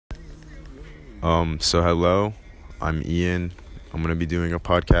So hello, I'm Ian. I'm gonna be doing a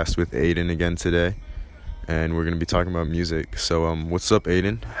podcast with Aiden again today, and we're gonna be talking about music. So, what's up,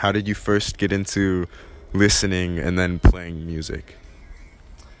 Aiden? How did you first get into listening and then playing music?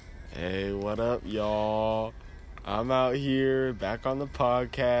 Hey, what up, y'all? I'm out here, back on the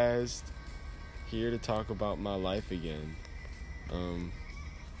podcast, here to talk about my life again. Can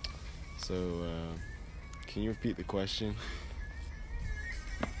you repeat the question?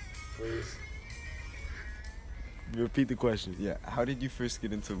 Please. Repeat the question. Yeah. How did you first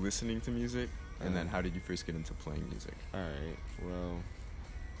get into listening to music, and then how did you first get into playing music? Alright, well,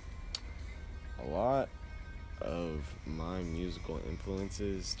 a lot of my musical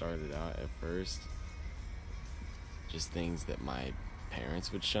influences started out at first just things that my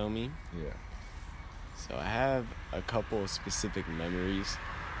parents would show me. Yeah. So I have a couple of specific memories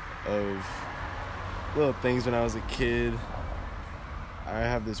of little things when I was a kid. I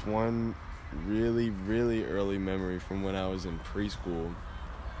have this one really, really early memory from when I was in preschool.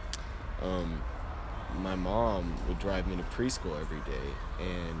 My mom would drive me to preschool every day,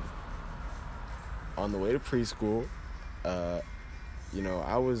 and on the way to preschool, I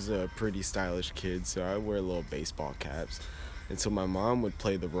was a pretty stylish kid, so I wear little baseball caps, and so my mom would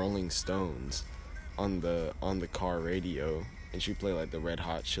play the Rolling Stones on the car radio, and she'd play like the Red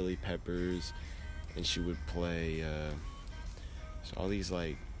Hot Chili Peppers, and she would play all these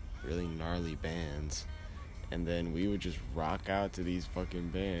like really gnarly bands, and then we would just rock out to these fucking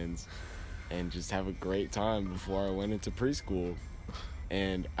bands and just have a great time before I went into preschool.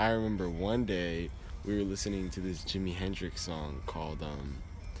 And I remember one day we were listening to this Jimi Hendrix song called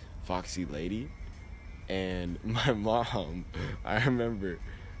Foxy Lady, and my mom, I remember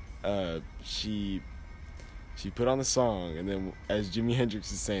she put on the song, and then as Jimi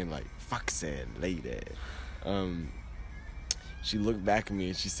Hendrix is saying like Foxy Lady, she looked back at me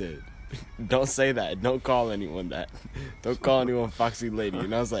and she said, "Don't say that. Don't call anyone that. Don't call anyone Foxy Lady."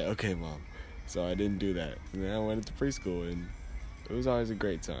 And I was like, "Okay, Mom." So I didn't do that. And then I went into preschool, and it was always a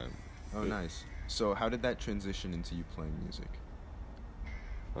great time. Oh, nice. So how did that transition into you playing music?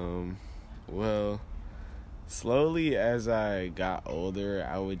 Well, slowly as I got older,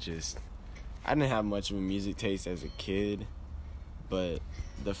 I didn't have much of a music taste as a kid, but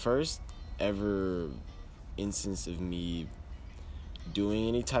the first ever instance of me doing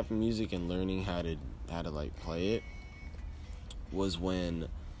any type of music and learning how to like play it was when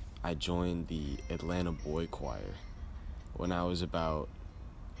I joined the Atlanta Boy Choir when I was about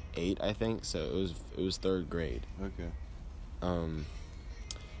 8, I think. So it was 3rd grade. Okay.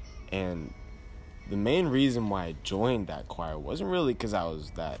 And the main reason why I joined that choir wasn't really because I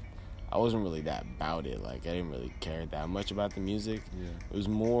wasn't really that about it. Like, I didn't really care that much about the music. Yeah. It was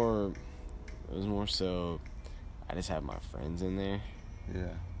more so I just had my friends in there.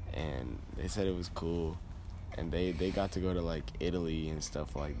 Yeah. And they said it was cool. And they got to go to like Italy and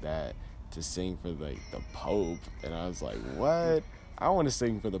stuff like that to sing for like the Pope. And I was like, what? I want to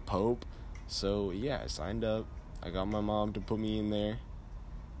sing for the Pope. So yeah, I signed up. I got my mom to put me in there.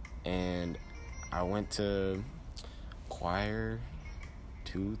 And I went to choir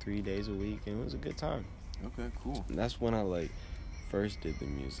 2-3 days a week, and it was a good time. Okay, cool. And that's when I like first did the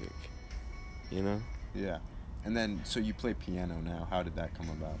music, you know? Yeah. And then, so you play piano now. How did that come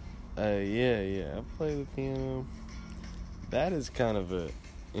about? Yeah. I play the piano. That is kind of a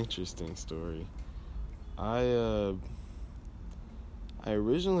interesting story. I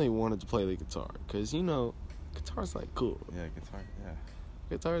originally wanted to play the guitar, because, guitar's like cool. Yeah, guitar, yeah.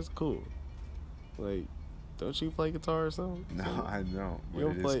 Guitar's cool. Like, don't you play guitar or something? No, I don't, but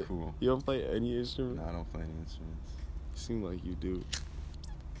it is cool. You don't play any instrument? No, I don't play any instruments. You seem like you do.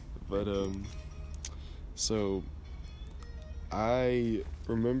 But, so I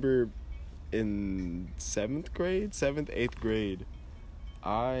remember in 7th, 8th grade,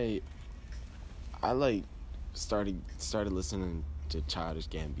 I like started listening to Childish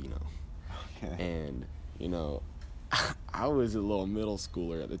Gambino. Okay. And, I was a little middle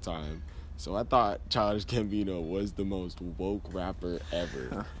schooler at the time, so I thought Childish Gambino was the most woke rapper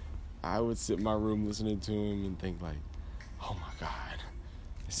ever. I would sit in my room listening to him and think like, oh my God,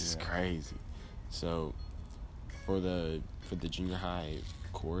 this is crazy. So for the junior high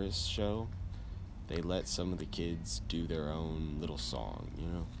chorus show, they let some of the kids do their own little song,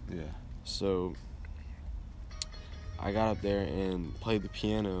 Yeah. So I got up there and played the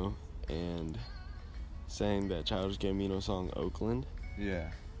piano and sang that Childish Gambino song, Oakland.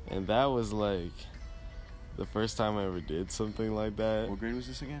 Yeah. And that was like the first time I ever did something like that. What grade was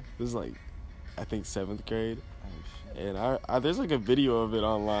this again? This is like, I think 7th grade. Oh, shit. And I there's like a video of it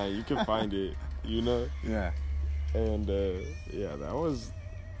online. You can find it, Yeah. And that was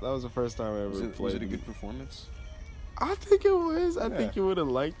was the first time I ever Was played. it a good performance? I think it was. I Yeah. think you would have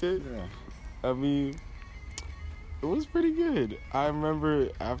liked it. Yeah. I mean, it was pretty good. I remember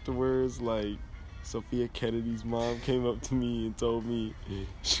afterwards, like, Sophia Kennedy's mom came up to me and told me,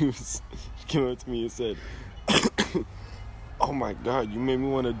 she came up to me and said, "Oh my God, you made me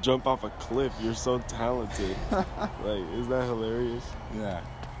want to jump off a cliff. You're so talented." Like, is that hilarious? Yeah.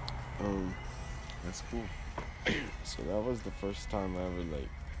 That's cool. So that was the first time I ever, like,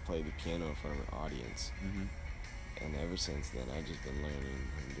 played the piano in front of an audience. Mm-hmm. And ever since then, I've just been learning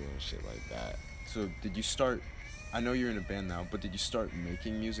and doing shit like that. So did you start, I know you're in a band now, but did you start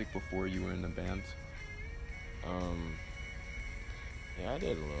making music before you were in the band? Yeah, I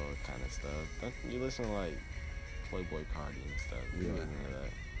did a little kind of stuff. Don't you listen to, like, Playboy Cardi and stuff? You Yeah. listen to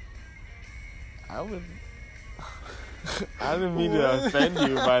that? I would... I didn't mean to offend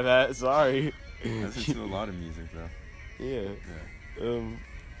you by that, sorry. I listen to a lot of music, though. Yeah. Yeah.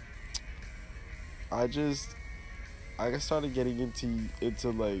 I started getting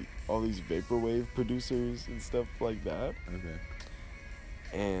into like all these vaporwave producers and stuff like that. Okay.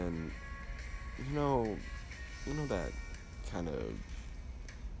 And you know that kind of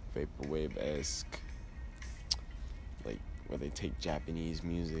vaporwave-esque, like where they take Japanese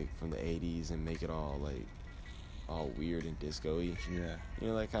music from the 80s and make it all weird and disco-y. Yeah. You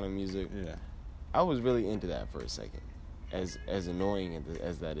know that kind of music? Yeah. I was really into that for a second. As annoying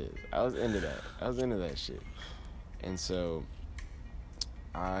as that is. I was into that. I was into that shit. And so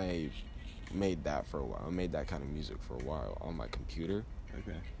I made that for a while. I made that kind of music for a while on my computer.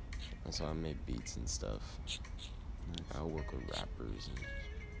 Okay. And so I made beats and stuff. Nice. I work with rappers and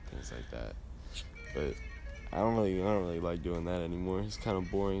things like that. But I don't really like doing that anymore. It's kind of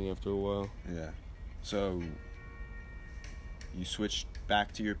boring after a while. Yeah. So you switched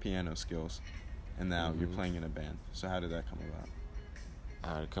back to your piano skills, and now you're playing in a band. So how did that come about?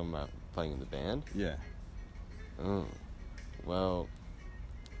 How did it come about playing in the band? Yeah. Well,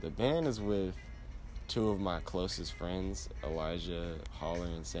 the band is with two of my closest friends, Elijah Holler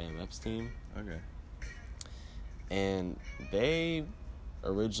and Sam Epstein. Okay. And they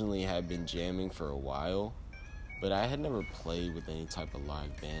originally had been jamming for a while, but I had never played with any type of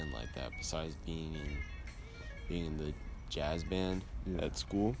live band like that besides being in the jazz band at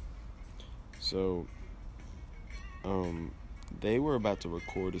school. So they were about to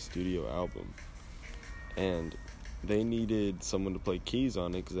record a studio album, and they needed someone to play keys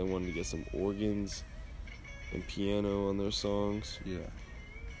on it because they wanted to get some organs and piano on their songs. Yeah.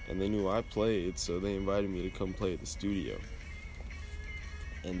 And they knew I played, so they invited me to come play at the studio.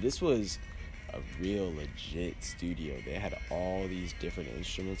 And this was a real legit studio. They had all these different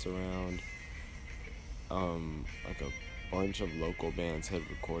instruments around. Like a bunch of local bands had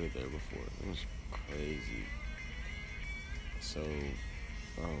recorded there before. It was crazy. So,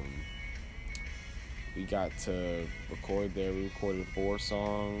 we got to record there. We recorded 4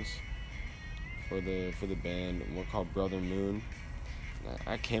 songs for the band. One called Brother Moon.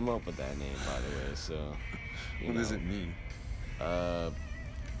 I came up with that name, by the way. So, what does it mean?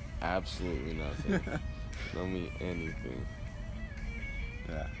 Absolutely nothing. Don't mean anything.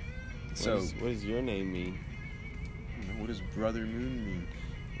 Yeah. So, what does your name mean? What does Brother Moon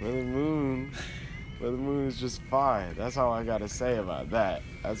mean? Brother Moon is just fine. That's all I gotta say about that.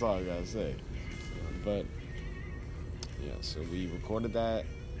 That's all I gotta say. But yeah, so we recorded that,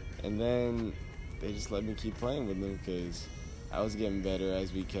 and then they just let me keep playing with them because I was getting better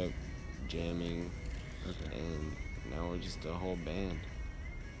as we kept jamming. Okay. And now we're just a whole band.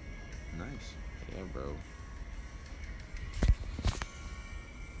 Nice. Yeah, bro.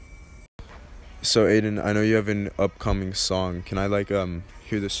 So Aiden, I know you have an upcoming song. Can I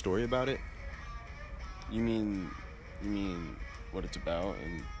hear the story about it? You mean what it's about?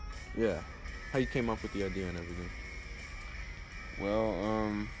 And Yeah. How you came up with the idea and everything? well,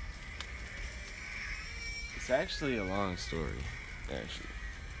 it's actually a long story.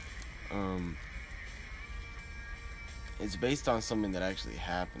 It's based on something that actually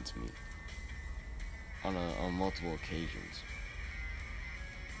happened to me on multiple occasions.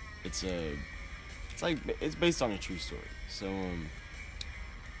 It's based on a true story. So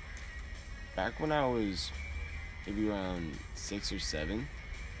back when I was maybe around 6 or 7,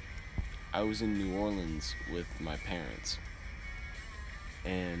 I was in New Orleans with my parents,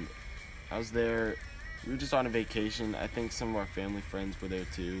 and I was there. We were just on a vacation. I think some of our family friends were there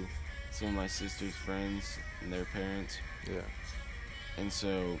too, some of my sister's friends and their parents. Yeah. And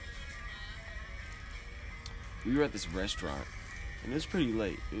so we were at this restaurant, and it was pretty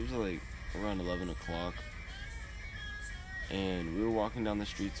late. It was like around 11 o'clock, and we were walking down the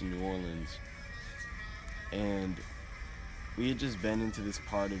streets in New Orleans, and we had just been into this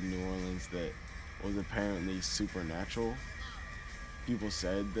part of New Orleans that was apparently supernatural. People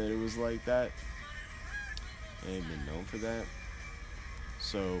said that it was like that. It had been known for that.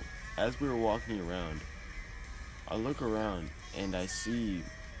 So, as we were walking around, I look around and I see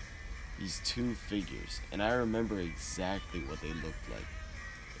these two figures, and I remember exactly what they looked like.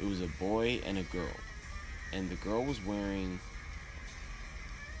 It was a boy and a girl, and the girl was wearing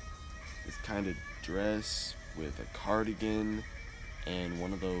this kind of dress with a cardigan and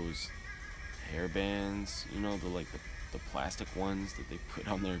one of those hair bands, you know, the plastic ones that they put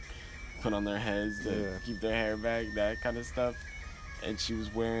on their heads to keep their hair back, that kind of stuff. And she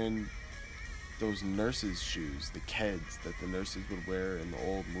was wearing those nurses' shoes, the Keds that the nurses would wear in the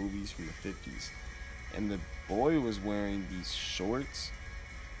old movies from the 50s. And the boy was wearing these shorts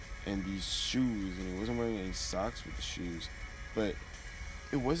and these shoes, and he wasn't wearing any socks with the shoes. But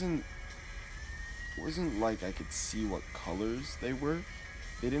it wasn't like I could see what colors they were.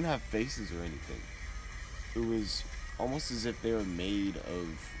 They didn't have faces or anything. It was almost as if they were made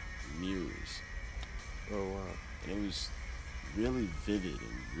of mirrors. Oh wow. And it was really vivid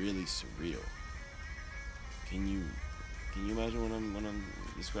and really surreal. Can you imagine what I'm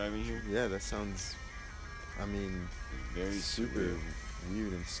describing here? Yeah, that sounds, I mean, very super surreal.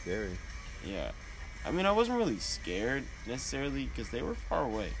 weird and scary. Yeah. I mean, I wasn't really scared necessarily because they were far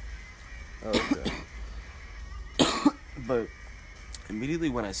away. Oh, okay. But immediately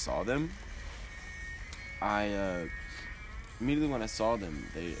when I saw them, they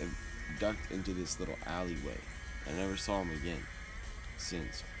ducked into this little alleyway. I never saw them again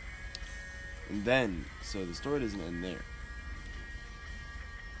since. And then, so the story doesn't end there.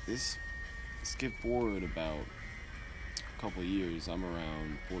 Skip forward about a couple years. I'm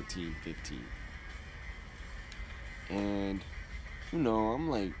around 14, 15. And, you know,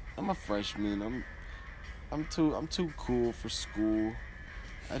 I'm a freshman. I'm too cool for school.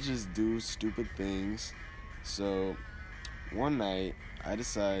 I just do stupid things. So, one night, I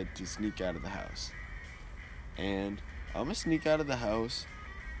decide to sneak out of the house. And I'm gonna sneak out of the house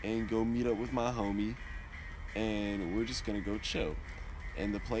and go meet up with my homie, and we're just gonna go chill.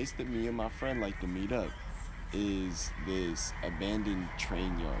 And the place that me and my friend like to meet up is this abandoned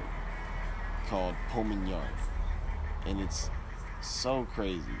train yard called Pullman Yard. And it's so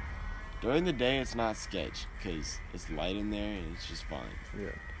crazy. During the day, it's not sketch because it's light in there and it's just fine.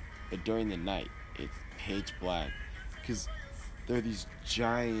 Yeah. But during the night, it's pitch black because there are these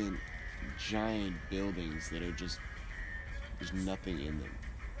giant buildings that are just, there's nothing in them.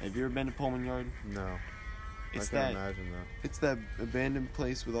 Have you ever been to Pullman Yard? No. It's I can imagine though. It's that abandoned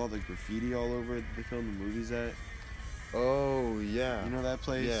place with all the graffiti all over it that they film the movies at. Oh yeah. You know that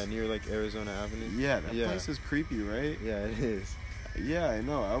place? Yeah, near like Arizona Avenue. Yeah, that place is creepy, right? Yeah, it is. Yeah, I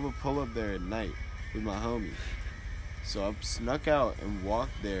know. I would pull up there at night with my homie. So I snuck out and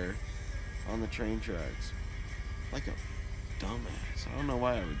walked there on the train tracks like a dumbass. I don't know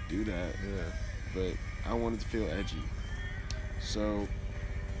why I would do that. Yeah. But I wanted to feel edgy. So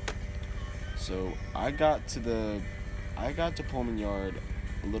I got to Pullman Yard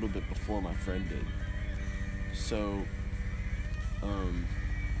a little bit before my friend did. So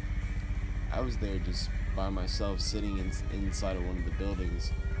I was there just by myself, sitting inside of one of the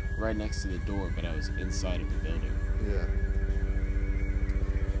buildings, right next to the door, but I was inside of the building. Yeah.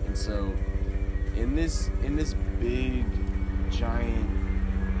 And so in this big, giant,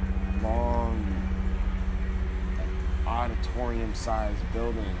 long, auditorium-sized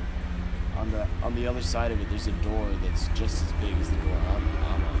building, on the other side of it, there's a door that's just as big as the door I'm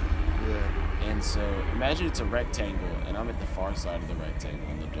on. Yeah. And so imagine it's a rectangle, and I'm at the far side of the rectangle,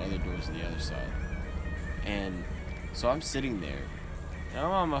 and the other door's the other side. And so I'm sitting there, and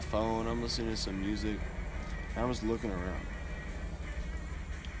I'm on my phone, I'm listening to some music, and I was looking around.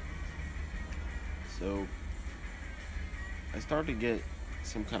 So I started to get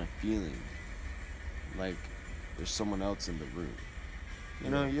some kind of feeling like there's someone else in the room. You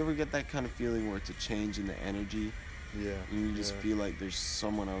know, you ever get that kind of feeling where it's a change in the energy? Yeah. And you just feel like there's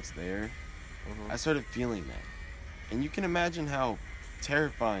someone else there? Uh-huh. I started feeling that. And you can imagine how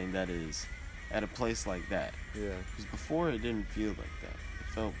terrifying that is at a place like that. Yeah. Because before it didn't feel like that. I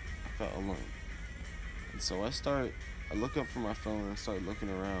felt alone. And so I look up from my phone and I start looking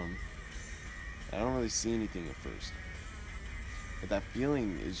around. I don't really see anything at first. But that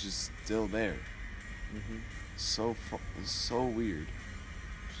feeling is just still there. Mm-hmm. It's so weird.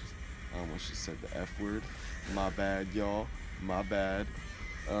 I almost just said the F word. My bad, y'all. My bad.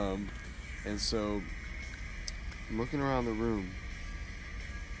 And so I'm looking around the room,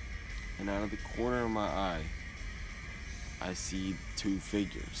 and out of the corner of my eye, I see two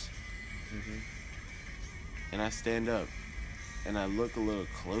figures. Mm-hmm. And I stand up, And I look a little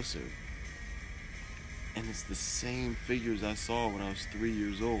closer, and it's the same figures I saw when I was 3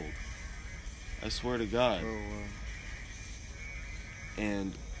 years old. I swear to God. Oh, wow.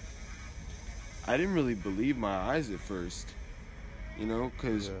 And I didn't really believe my eyes at first,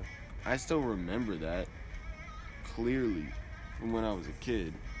 because I still remember that clearly from when I was a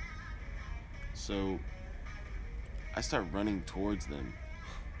kid. So I start running towards them,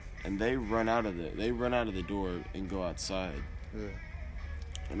 and they run out of the door and go outside. Yeah.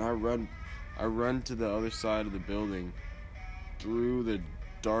 And I run to the other side of the building through the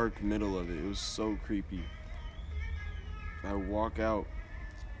dark middle of it. It was so creepy. I walk out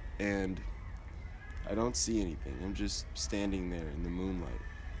and I don't see anything. I'm just standing there in the moonlight.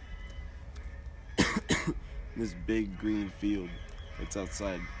 This big green field that's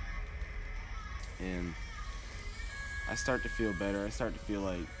outside. And I start to feel better. I start to feel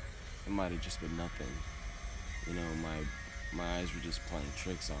like it might have just been nothing. My eyes were just playing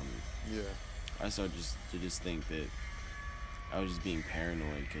tricks on me. Yeah. I started to think that I was just being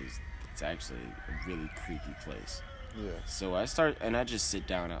paranoid because it's actually a really creepy place. Yeah. So I just sit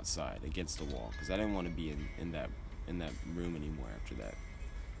down outside against the wall because I didn't want to be in that room anymore after that.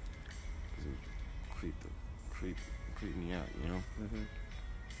 Because it creeped me out, Mm-hmm.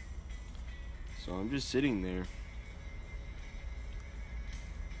 So I'm just sitting there,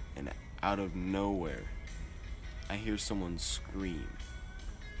 and out of nowhere, I hear someone scream.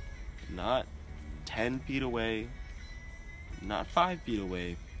 Not 10 feet away, not 5 feet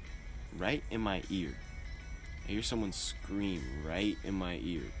away, right in my ear. I hear someone scream right in my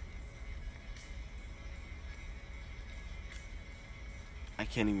ear. I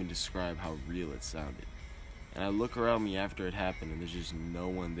can't even describe how real it sounded. And I look around me after it happened, and there's just no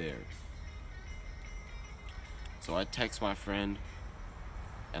one there. So I text my friend,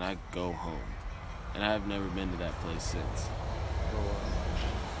 and I go home. And I have never been to that place since. Oh,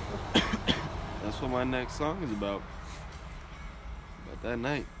 wow. That's what my next song is about. About that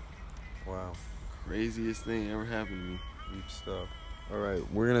night. Wow. Craziest thing ever happened to me. Deep stuff. All right,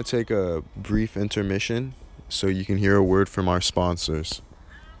 we're going to take a brief intermission so you can hear a word from our sponsors.